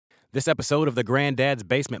This episode of the Granddad's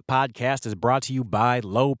Basement Podcast is brought to you by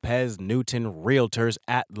Lopez Newton Realtors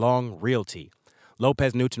at Long Realty.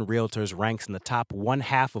 Lopez Newton Realtors ranks in the top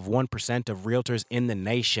 0.5% of realtors in the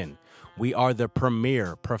nation. We are the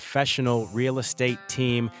premier professional real estate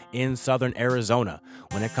team in Southern Arizona.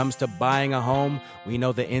 When it comes to buying a home, we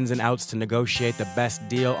know the ins and outs to negotiate the best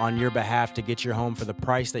deal on your behalf to get your home for the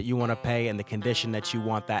price that you want to pay and the condition that you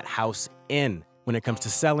want that house in. When it comes to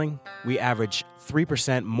selling, we average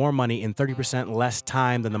 3% more money in 30% less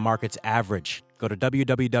time than the market's average. Go to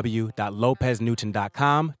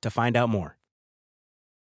www.lopeznewton.com to find out more.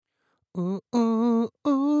 Ooh, ooh,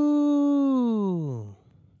 ooh.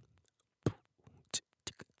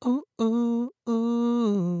 Ooh, ooh,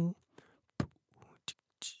 ooh.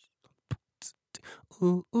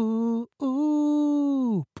 Ooh, ooh,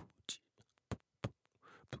 ooh.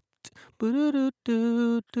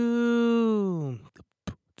 Boo-doo-doo-doo-doo.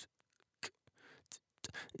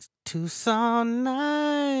 It's Tucson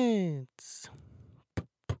nights.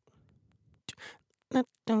 It's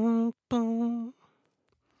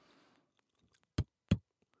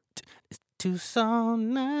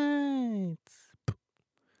Tucson nights.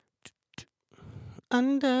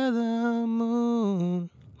 Under the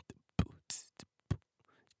moon.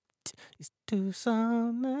 It's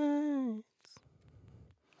Tucson nights.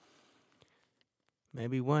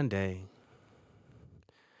 Maybe one day,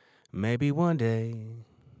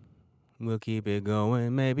 we'll keep it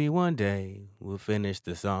going. Maybe one day, we'll finish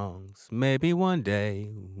the songs. Maybe one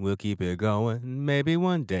day, we'll keep it going. Maybe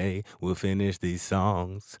one day, we'll finish these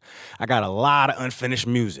songs. I got a lot of unfinished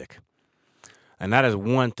music. And that is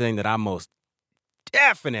one thing that I most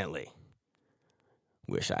definitely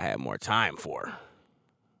wish I had more time for.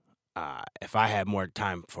 If I had more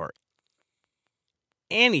time for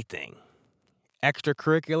anything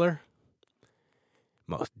extracurricular,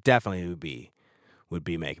 most definitely would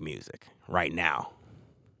be make music right now.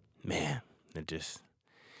 Man, it just,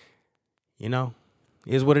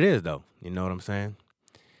 is what it is though. You know what I'm saying?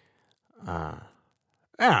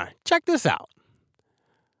 Check this out.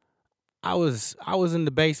 I was in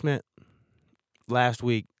the basement last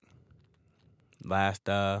week. Last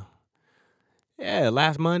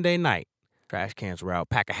Monday night. Trash cans were out,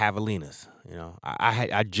 pack of Javalinas.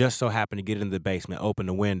 I just so happened to get into the basement, open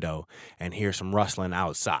the window, and hear some rustling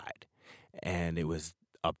outside. And it was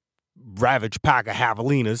a Ravage pack of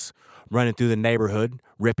Javalinas running through the neighborhood,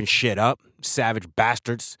 ripping shit up. Savage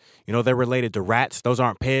bastards. They're related to rats. Those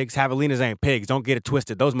aren't pigs. Javalinas ain't pigs. Don't get it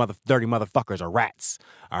twisted. Those dirty motherfuckers are rats.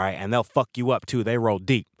 All right, and they'll fuck you up too. They roll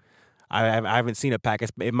deep. I haven't seen a pack.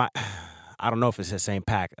 I don't know if it's the same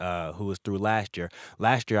pack who was through last year.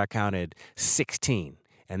 Last year I counted 16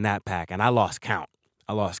 in that pack, and I lost count.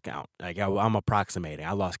 Like I'm approximating.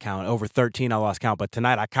 I lost count. Over 13 I lost count, but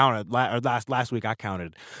tonight I counted, last week I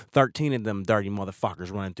counted 13 of them dirty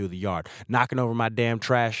motherfuckers running through the yard, knocking over my damn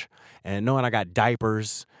trash, and knowing I got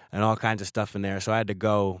diapers and all kinds of stuff in there, so I had to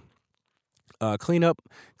go clean up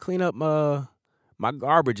my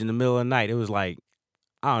garbage in the middle of the night. It was like,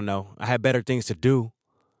 I don't know. I had better things to do,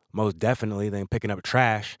 most definitely, than picking up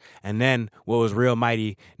trash. And then what was real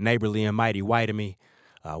mighty, neighborly and mighty white of me,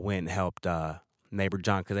 went and helped neighbor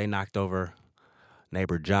John, because they knocked over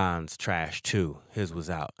neighbor John's trash too. His was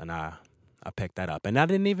out, and I picked that up. And I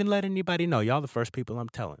didn't even let anybody know. Y'all the first people I'm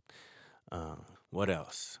telling. What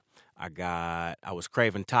else? I was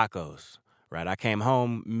craving tacos, right? I came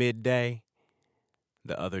home midday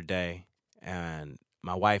the other day, and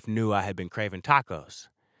my wife knew I had been craving tacos,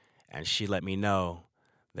 and she let me know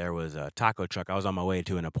there was a taco truck. I was on my way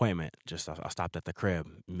to an appointment. I stopped at the crib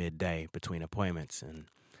midday between appointments, and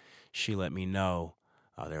she let me know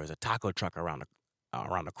there was a taco truck around the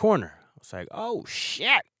corner. I was like, oh,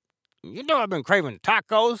 shit. I've been craving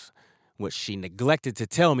tacos, which she neglected to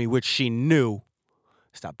tell me, which she knew.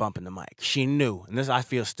 Stop bumping the mic. She knew. And I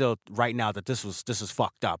feel still right now that this was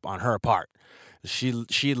fucked up on her part.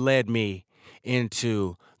 She led me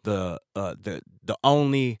into the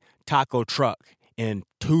only taco truck in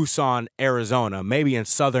Tucson, Arizona, maybe in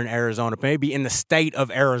Southern Arizona, maybe in the state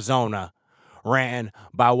of Arizona, ran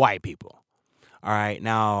by white people. All right,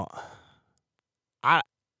 now,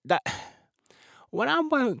 when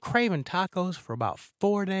I'm craving tacos for about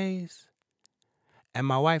 4 days, and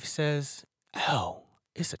my wife says, "Oh,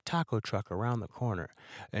 it's a taco truck around the corner,"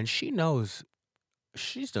 and she knows,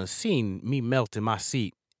 she's done seen me melt in my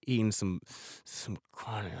seat eating some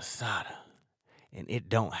carne asada, and it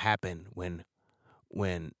don't happen when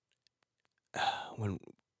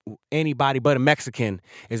anybody but a Mexican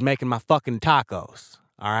is making my fucking tacos.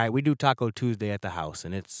 All right, we do Taco Tuesday at the house,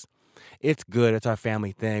 and it's it's good. It's our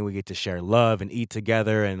family thing. We get to share love and eat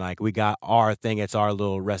together, and like we got our thing. It's our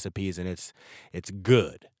little recipes, and it's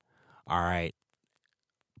good. All right,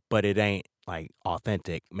 but it ain't like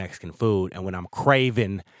authentic Mexican food. And when I'm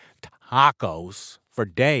craving tacos for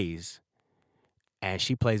days, and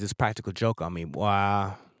she plays this practical joke on me,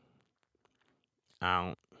 boy,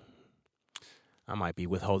 I might be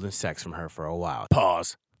withholding sex from her for a while.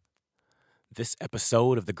 Pause. This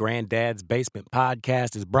episode of the Granddad's Basement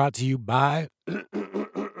Podcast is brought to you by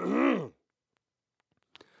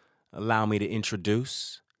allow me to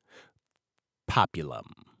introduce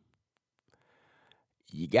Populum.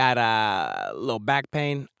 You got a little back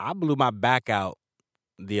pain? I blew my back out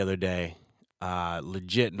the other day.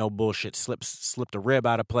 Legit, no bullshit. Slipped a rib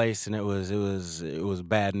out of place, and it was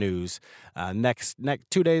bad news. Next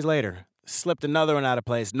 2 days later, slipped another one out of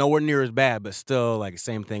place. Nowhere near as bad, but still, like,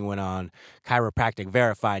 same thing went on. Chiropractic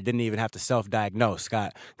verified. Didn't even have to self-diagnose.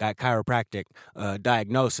 Got chiropractic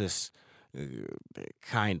diagnosis.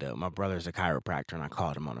 Kinda. My brother's a chiropractor, and I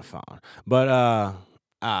called him on the phone. But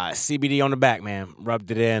CBD on the back, man.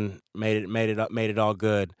 Rubbed it in. Made it all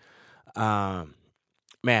good. Man,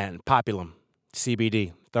 Populum.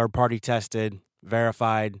 CBD, third-party tested,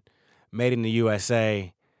 verified, made in the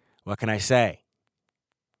USA. What can I say?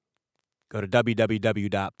 Go to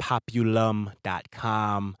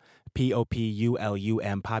www.populum.com.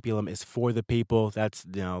 Populum. Populum is for the people. That's,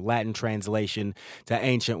 Latin translation. It's an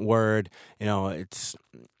ancient word. It's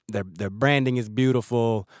their branding is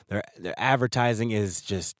beautiful. Their advertising is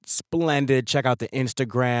just splendid. Check out the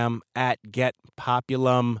Instagram at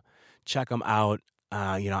 @GetPopulum. Check them out.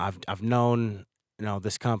 I've known,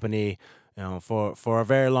 this company, for a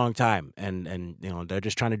very long time, and they're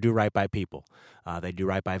just trying to do right by people. They do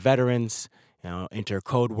right by veterans. Enter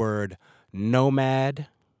code word NOMAD,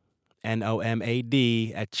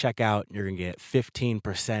 NOMAD at checkout. You're gonna get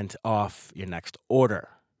 15% off your next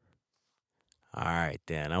order. All right,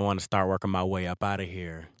 then I want to start working my way up out of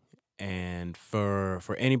here, and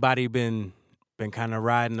for anybody been kind of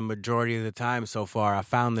riding the majority of the time so far, I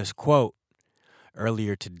found this quote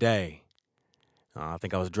earlier today. I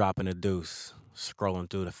think I was dropping a deuce, scrolling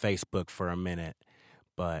through the Facebook for a minute.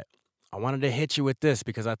 But I wanted to hit you with this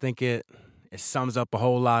because I think it sums up a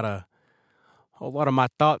whole lot of my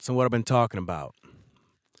thoughts and what I've been talking about.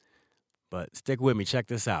 But stick with me. Check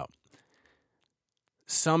this out.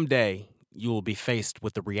 Someday you will be faced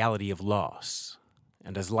with the reality of loss.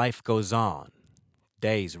 And as life goes on,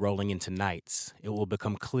 days rolling into nights, it will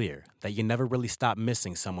become clear that you never really stop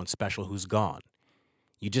missing someone special who's gone.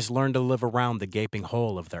 You just learn to live around the gaping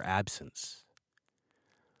hole of their absence.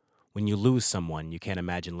 When you lose someone you can't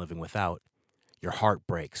imagine living without, your heart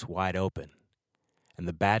breaks wide open. And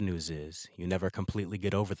the bad news is you never completely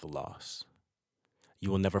get over the loss.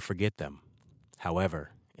 You will never forget them.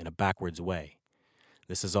 However, in a backwards way,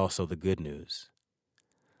 this is also the good news.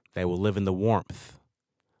 They will live in the warmth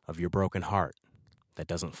of your broken heart that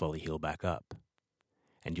doesn't fully heal back up.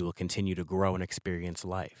 And you will continue to grow and experience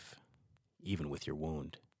life, even with your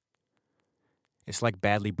wound. It's like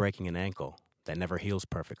badly breaking an ankle that never heals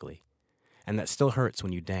perfectly, and that still hurts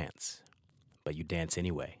when you dance, but you dance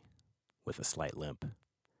anyway, with a slight limp.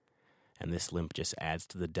 And this limp just adds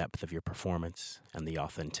to the depth of your performance and the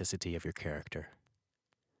authenticity of your character.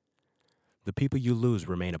 The people you lose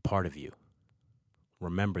remain a part of you.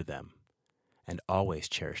 Remember them, and always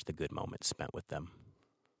cherish the good moments spent with them.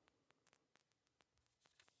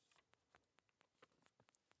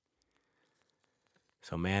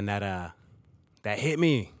 So, man, that hit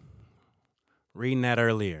me reading that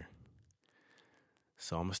earlier.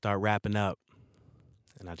 So I'm gonna start wrapping up,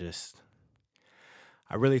 and I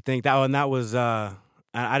really think that was I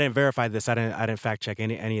didn't verify this. I didn't fact check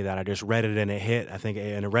any of that. I just read it and it hit. I think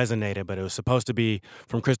and it resonated. But it was supposed to be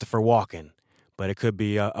from Christopher Walken, but it could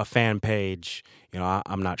be a fan page.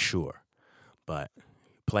 I'm not sure. But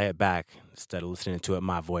play it back instead of listening to it in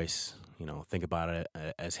my voice. Think about it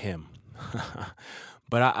as him.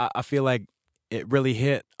 But I feel like it really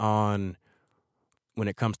hit on when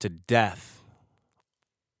it comes to death,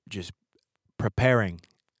 just preparing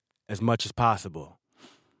as much as possible.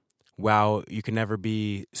 While you can never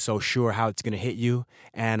be so sure how it's going to hit you,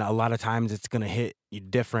 and a lot of times it's going to hit you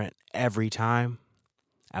different every time,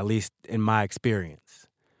 at least in my experience.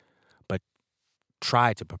 But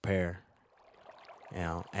try to prepare,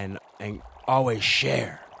 and always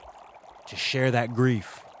share. Just share that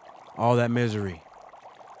grief, all that misery,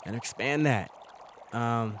 and expand that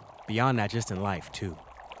beyond that, just in life too.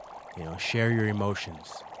 Share your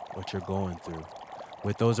emotions, what you're going through,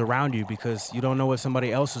 with those around you, because you don't know what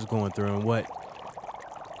somebody else is going through and what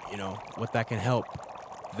that can help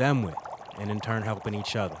them with, and in turn helping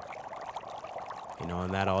each other.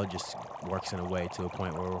 And that all just works in a way to a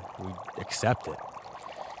point where we accept it.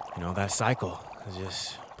 That cycle is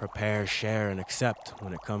just prepare, share, and accept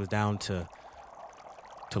when it comes down to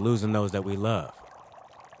losing those that we love.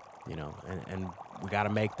 And we got to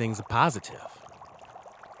make things a positive.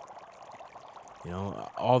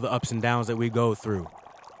 All the ups and downs that we go through,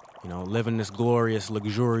 living this glorious,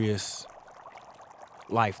 luxurious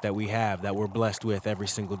life that we have, that we're blessed with every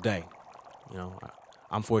single day.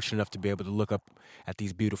 I'm fortunate enough to be able to look up at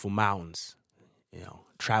these beautiful mountains,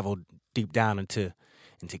 travel deep down into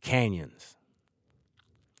canyons,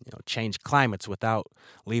 change climates without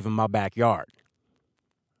leaving my backyard.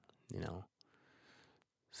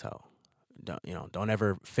 So don't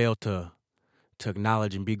ever fail to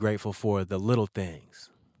acknowledge and be grateful for the little things.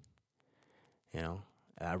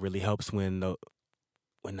 That really helps when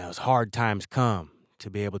those hard times come, to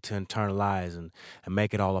be able to internalize and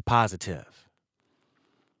make it all a positive.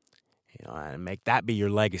 And make that be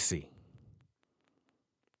your legacy.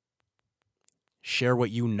 Share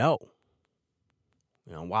what you know.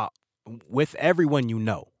 While with everyone you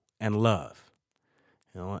know and love.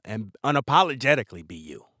 And unapologetically be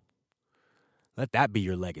you. Let that be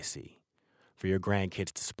your legacy for your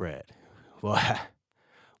grandkids to spread.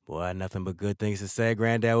 Boy, nothing but good things to say.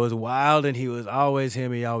 Granddad was wild, and he was always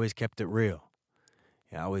him. He always kept it real.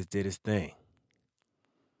 He always did his thing.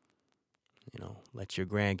 Let your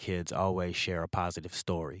grandkids always share a positive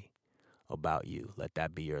story about you. Let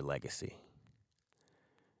that be your legacy.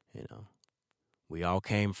 We all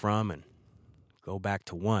came from and go back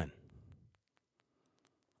to one.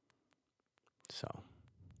 So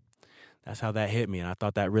that's how that hit me, and I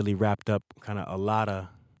thought that really wrapped up kind of a lot of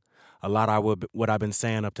what I've been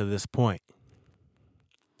saying up to this point.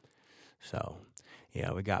 So,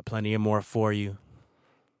 yeah, we got plenty of more for you.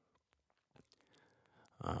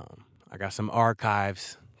 I got some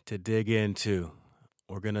archives to dig into.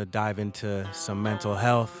 We're going to dive into some mental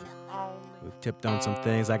health. We've tipped on some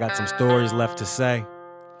things. I got some stories left to say.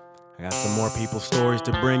 I got some more people's stories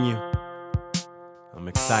to bring you. I'm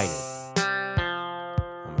excited.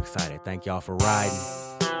 Thank y'all for riding.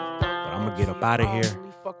 But I'm going to get up out of here.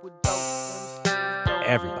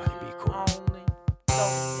 Everybody be cool.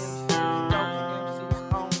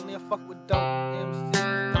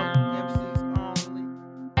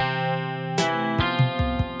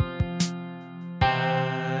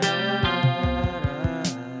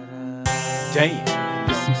 Damn,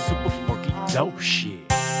 this some super funky dope shit.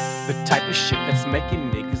 The type of shit that's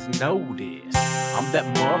making niggas know this. I'm that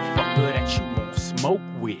motherfucker that you won't smoke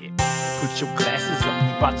with. Put your glasses up, we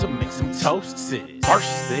about to make some toasts.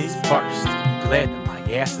 First things first, I'm glad that my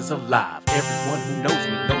ass is alive. Everyone who knows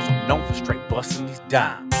me knows I'm known for straight busting these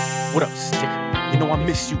dimes. What up, sticker? I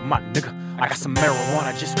miss you, my nigga. I got some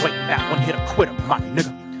marijuana just waiting out, one hit a quitter, my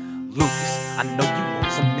nigga. Lucas, I know you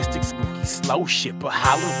want some mystic, spooky, slow shit, but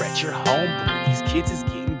holler at your homeboy. These kids is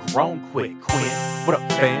getting grown quick. Quinn, what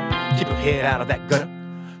up, fam? Keep your head out of that gutter.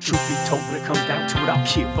 Truth be told, when it comes down to it, I'll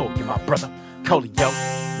kill for you, my brother. Colio,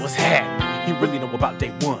 what's happening? He really know about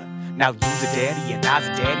day one. Now you's a daddy and I's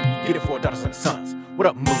a daddy. We get it for our daughters and sons. What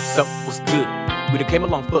up, Musa? What's good? We done came a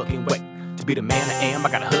long fucking way. To be the man I am, I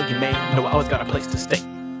gotta hug you, man. I always got a place to stay.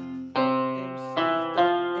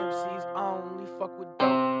 MCs only fuck with dope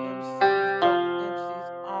MCs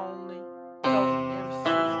only. Dope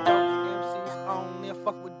MCs only. I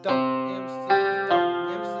fuck with dope MCs only.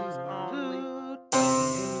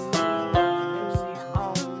 MCs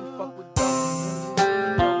only. Fuck with dope MCs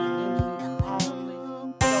only.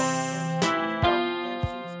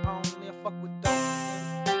 MCs only. I fuck with dope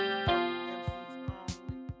MCs only.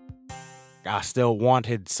 I still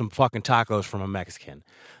wanted some fucking tacos from a Mexican.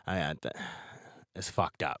 It's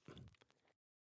fucked up.